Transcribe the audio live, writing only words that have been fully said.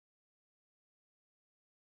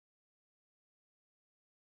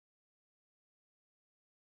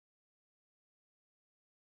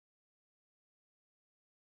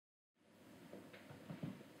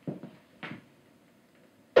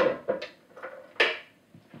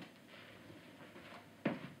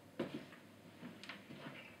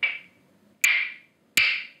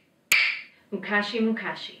Mukashi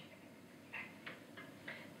Mukashi.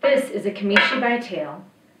 This is a Kamishibai tale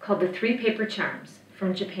called The Three Paper Charms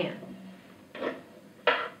from Japan.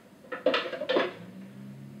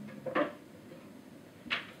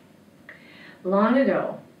 Long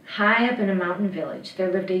ago, high up in a mountain village,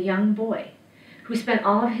 there lived a young boy who spent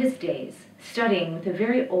all of his days studying with a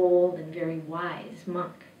very old and very wise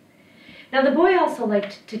monk. Now the boy also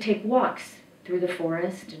liked to take walks through the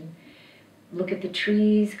forest and look at the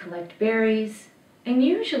trees, collect berries, and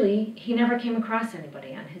usually he never came across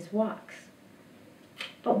anybody on his walks.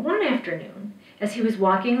 But one afternoon, as he was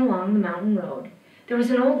walking along the mountain road, there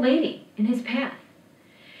was an old lady in his path.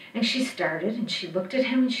 And she started and she looked at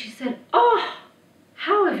him and she said, "Oh,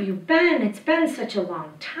 how have you been? It's been such a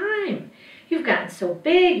long time. You've gotten so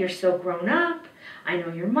big, you're so grown up. I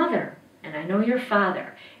know your mother, and I know your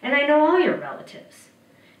father, and I know all your relatives."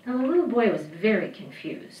 Now the little boy was very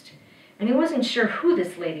confused, and he wasn't sure who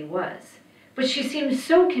this lady was, but she seemed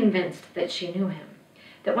so convinced that she knew him,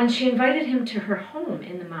 that when she invited him to her home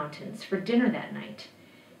in the mountains for dinner that night,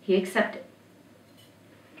 he accepted.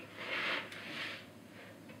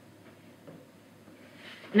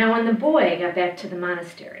 Now when the boy got back to the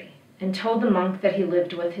monastery and told the monk that he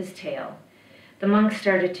lived with his tail, the monk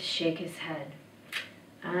started to shake his head.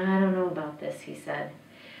 "I don't know about this," he said.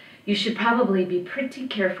 "You should probably be pretty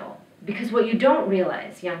careful, because what you don't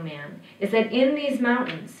realize, young man, is that in these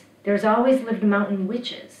mountains, there's always lived mountain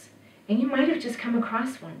witches, and you might have just come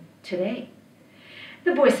across one today."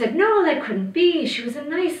 The boy said, "No, that couldn't be. She was a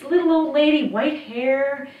nice little old lady, white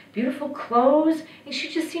hair, beautiful clothes, and she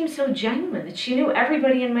just seemed so genuine that she knew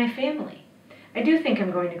everybody in my family. I do think I'm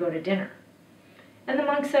going to go to dinner." And the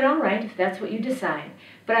monk said, "All right, if that's what you decide,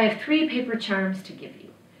 but I have 3 paper charms to give you,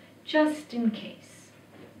 just in case."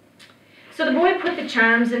 So the boy put the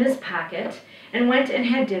charms in his pocket and went and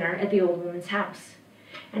had dinner at the old woman's house.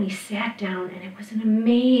 And he sat down, and it was an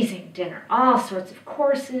amazing dinner. All sorts of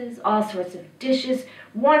courses, all sorts of dishes,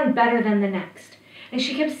 one better than the next. And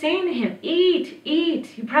she kept saying to him, "Eat,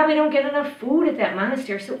 eat. You probably don't get enough food at that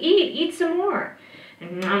monastery, so eat some more."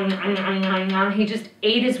 And he just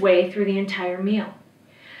ate his way through the entire meal,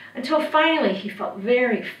 until finally he felt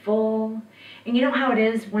very full. And you know how it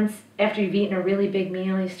is, once after you've eaten a really big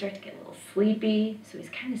meal, you start to get a little sleepy, so he's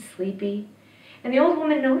kind of sleepy. And the old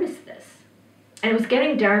woman noticed this. And it was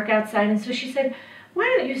getting dark outside, and so she said,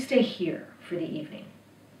 "Why don't you stay here for the evening?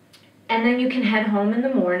 And then you can head home in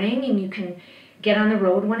the morning, and you can get on the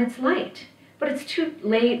road when it's light. But it's too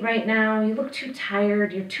late right now, you look too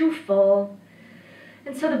tired, you're too full."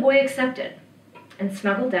 And so the boy accepted and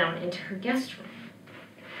snuggled down into her guest room.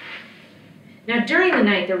 Now during the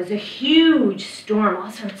night there was a huge storm, all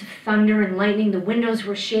sorts of thunder and lightning, the windows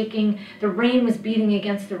were shaking, the rain was beating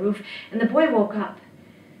against the roof, and the boy woke up.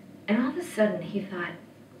 And all of a sudden he thought,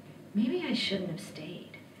 maybe I shouldn't have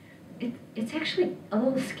stayed. It's actually a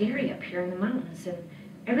little scary up here in the mountains, and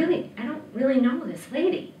I don't really know this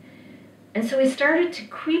lady. And so he started to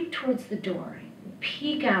creep towards the door, and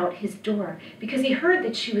peek out his door, because he heard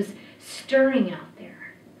that she was stirring out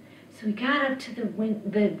there. So he got up to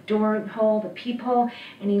the door hole, the peephole,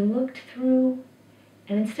 and he looked through,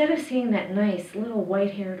 and instead of seeing that nice little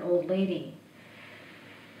white-haired old lady,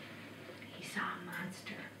 he saw a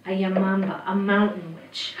monster. A Yamamba, a mountain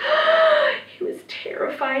witch. He was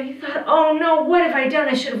terrified. He thought, "Oh no, what have I done?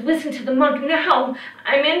 I should have listened to the monk. Now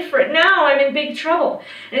I'm in for it. Now I'm in big trouble."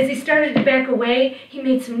 And as he started to back away, he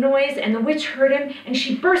made some noise, and the witch heard him, and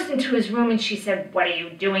she burst into his room, and she said, "What are you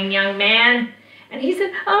doing, young man?" And he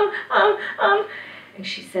said, And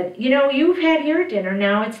she said, "You know, you've had your dinner.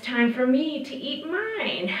 Now it's time for me to eat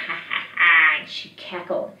mine." Ha ha ha. And she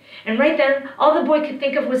cackled. And right then, all the boy could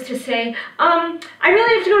think of was to say, "I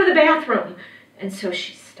really have to go to the bathroom." And so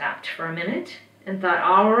she stopped for a minute and thought,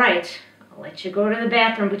 "All right, I'll let you go to the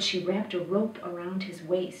bathroom." But she wrapped a rope around his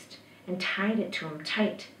waist and tied it to him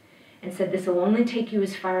tight and said, "This will only take you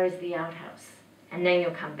as far as the outhouse, and then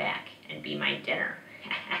you'll come back and be my dinner."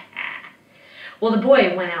 Well, the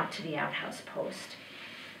boy went out to the outhouse post.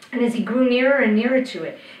 And as he grew nearer and nearer to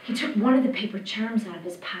it, he took one of the paper charms out of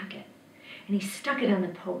his pocket, and he stuck it on the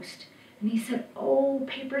post. And he said, "Oh,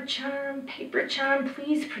 paper charm,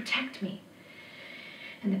 please protect me."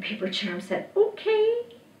 And the paper charm said, "Okay."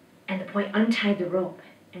 And the boy untied the rope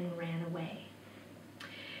and ran away.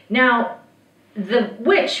 Now, the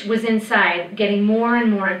witch was inside, getting more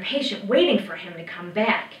and more impatient, waiting for him to come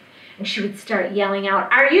back. And she would start yelling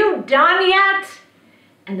out, "Are you done yet?"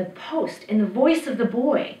 And the post, in the voice of the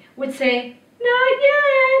boy, would say, "Not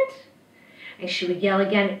yet." And she would yell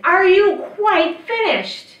again, "Are you quite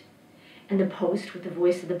finished?" And the post, with the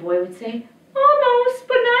voice of the boy, would say, "Almost,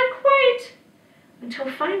 but not quite." until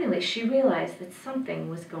finally she realized that something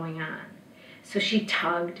was going on. So she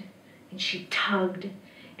tugged, and she tugged,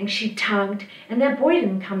 and she tugged, and that boy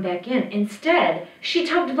didn't come back in. Instead, she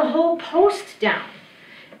tugged the whole post down.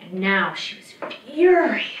 And now she was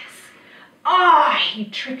furious. Ah, he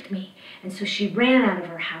tricked me. And so she ran out of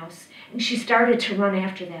her house, and she started to run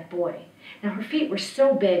after that boy. Now her feet were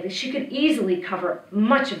so big that she could easily cover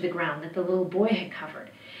much of the ground that the little boy had covered.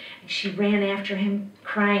 And she ran after him,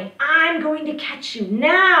 crying, "I'm going to catch you.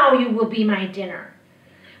 Now you will be my dinner."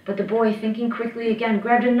 But the boy, thinking quickly again,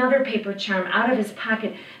 grabbed another paper charm out of his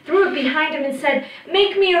pocket, threw it behind him and said,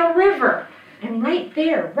 "Make me a river." And right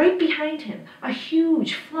there, right behind him, a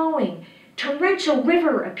huge, flowing, torrential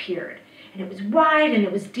river appeared. And it was wide and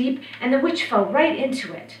it was deep, and the witch fell right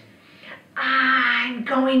into it. "I'm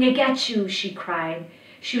going to get you," she cried.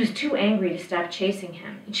 She was too angry to stop chasing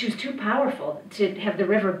him, and she was too powerful to have the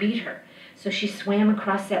river beat her. So she swam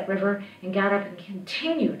across that river and got up and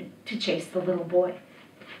continued to chase the little boy.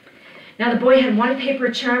 Now the boy had one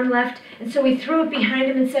paper charm left, and so he threw it behind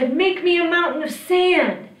him and said, "Make me a mountain of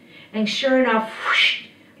sand." And sure enough, whoosh,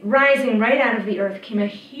 rising right out of the earth came a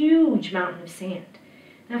huge mountain of sand.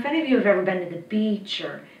 Now, if any of you have ever been to the beach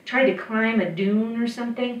or tried to climb a dune or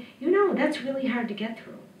something, you know that's really hard to get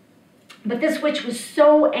through. But this witch was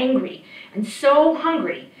so angry and so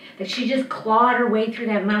hungry that she just clawed her way through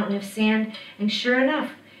that mountain of sand, and sure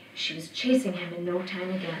enough, she was chasing him in no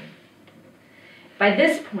time again. By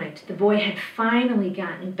this point, the boy had finally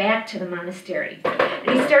gotten back to the monastery,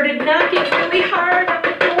 and he started knocking really hard on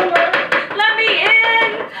the door. "Let me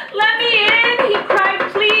in! Let me in!" he cried.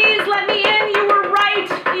 "Please, let me in! You were right!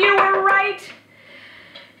 You were right!"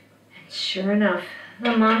 And sure enough,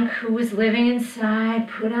 the monk who was living inside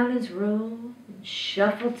put on his robe and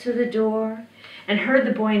shuffled to the door and heard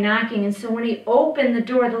the boy knocking. And so when he opened the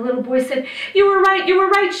door, the little boy said, you were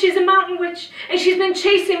right, she's a mountain witch, and she's been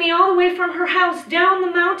chasing me all the way from her house down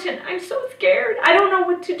the mountain. I'm so scared, I don't know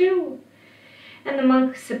what to do." And the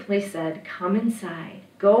monk simply said, "Come inside,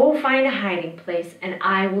 go find a hiding place, and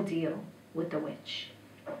I will deal with the witch."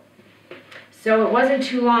 So it wasn't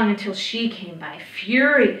too long until she came by,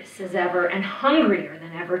 furious as ever and hungrier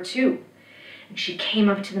than ever too. And she came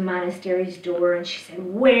up to the monastery's door and she said,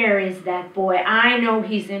 "Where is that boy? I know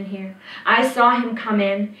he's in here. I saw him come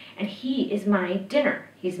in, and he is my dinner.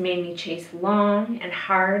 He's made me chase long and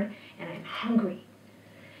hard, and I'm hungry."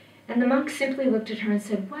 And the monk simply looked at her and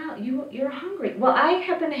said, "Well, you're hungry. Well, I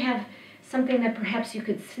happen to have something that perhaps you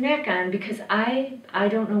could snack on, because I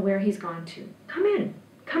don't know where he's gone to.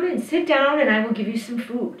 Come in, sit down, and I will give you some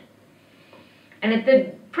food." And at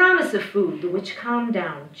the promise of food, the witch calmed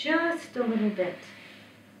down just a little bit.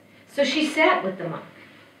 So she sat with the monk,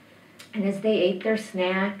 and as they ate their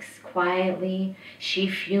snacks quietly, she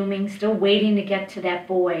fuming, still waiting to get to that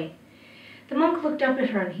boy, the monk looked up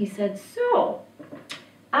at her and he said, "So,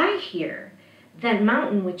 I hear that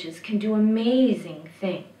mountain witches can do amazing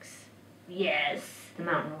things." "Yes," the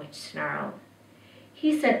mountain witch snarled.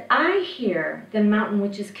 He said, "I hear that mountain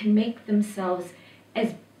witches can make themselves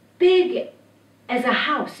as big as a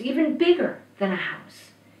house, even bigger than a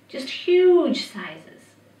house. Just huge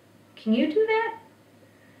sizes. Can you do that?"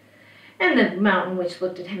 And the mountain witch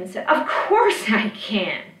looked at him and said, "Of course I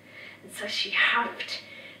can." And so she huffed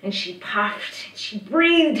and she puffed and she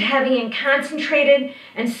breathed heavy and concentrated,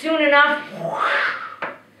 and soon enough,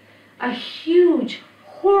 a huge,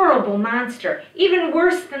 horrible monster, even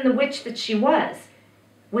worse than the witch that she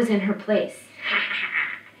was in her place.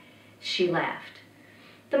 She laughed.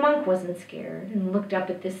 The monk wasn't scared and looked up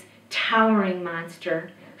at this towering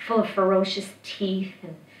monster full of ferocious teeth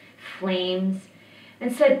and flames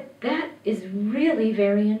and said, "That is really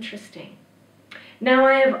very interesting. Now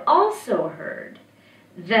I have also heard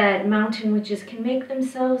that mountain witches can make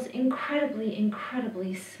themselves incredibly,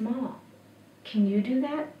 incredibly small. Can you do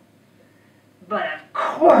that?" "But of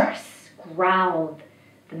course," growled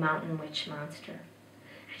the mountain witch monster.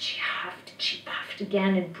 And she huffed and she puffed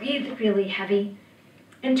again and breathed really heavy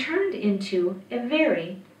and turned into a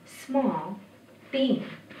very small being.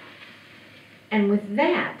 And with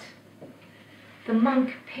that, the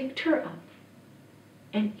monk picked her up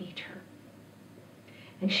and ate her.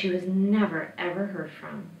 And she was never, ever heard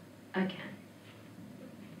from again.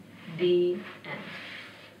 The end.